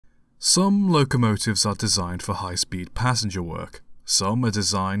Some locomotives are designed for high-speed passenger work, some are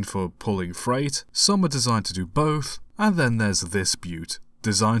designed for pulling freight, some are designed to do both, and then there's this beaut,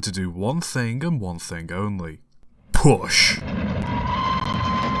 designed to do one thing and one thing only: push.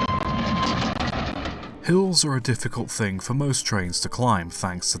 Hills are a difficult thing for most trains to climb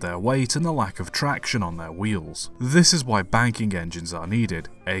thanks to their weight and the lack of traction on their wheels. This is why banking engines are needed,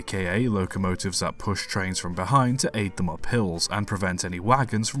 aka locomotives that push trains from behind to aid them up hills and prevent any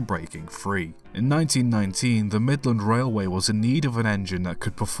wagons from breaking free. In 1919, the Midland Railway was in need of an engine that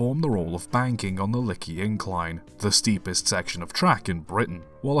could perform the role of banking on the Lickey Incline, the steepest section of track in Britain.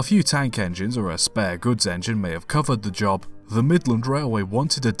 While a few tank engines or a spare goods engine may have covered the job, the Midland Railway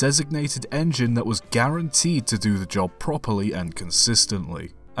wanted a designated engine that was guaranteed to do the job properly and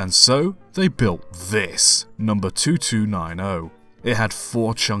consistently. And so, they built this, number 2290. It had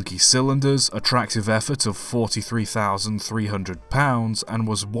 4 chunky cylinders, a tractive effort of 43,300 pounds, and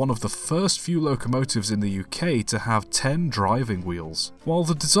was one of the first few locomotives in the UK to have 10 driving wheels. While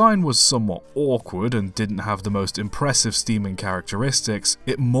the design was somewhat awkward and didn't have the most impressive steaming characteristics,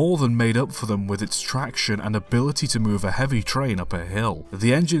 it more than made up for them with its traction and ability to move a heavy train up a hill.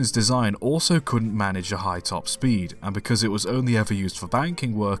 The engine's design also couldn't manage a high top speed, and because it was only ever used for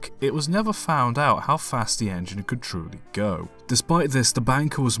banking work, it was never found out how fast the engine could truly go. Despite this, the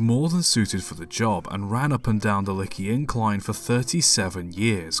banker was more than suited for the job and ran up and down the Lickey Incline for 37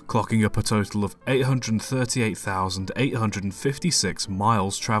 years, clocking up a total of 838,856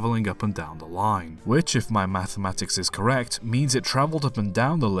 miles travelling up and down the line, which, if my mathematics is correct, means it travelled up and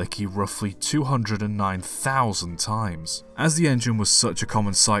down the Lickey roughly 209,000 times. As the engine was such a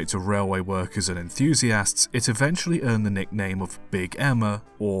common sight to railway workers and enthusiasts, it eventually earned the nickname of Big Emma,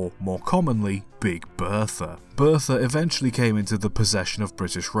 or more commonly, Big Bertha. Bertha eventually came into the possession of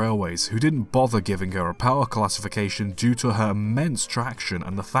British Railways, who didn't bother giving her a power classification due to her immense traction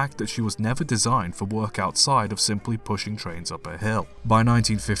and the fact that she was never designed for work outside of simply pushing trains up a hill. By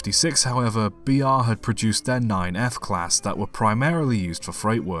 1956, however, BR had produced their 9F class that were primarily used for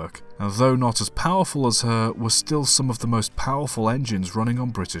freight work, and though not as powerful as her, were still some of the most powerful engines running on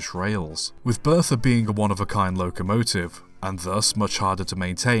British rails. With Bertha being a one-of-a-kind locomotive, and thus much harder to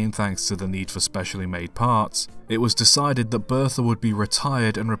maintain thanks to the need for specially made parts, it was decided that Bertha would be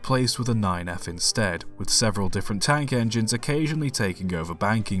retired and replaced with a 9F instead, with several different tank engines occasionally taking over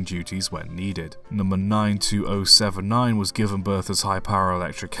banking duties when needed. Number 92079 was given Bertha's high-power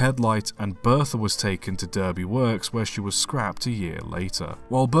electric headlight, and Bertha was taken to Derby Works where she was scrapped a year later.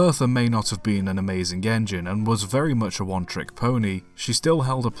 While Bertha may not have been an amazing engine and was very much a one-trick pony, she still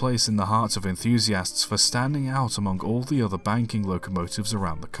held a place in the hearts of enthusiasts for standing out among all the other banking locomotives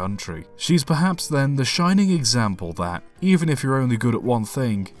around the country. She's perhaps then the shining example that, even if you're only good at one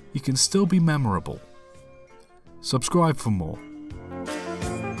thing, you can still be memorable. Subscribe for more.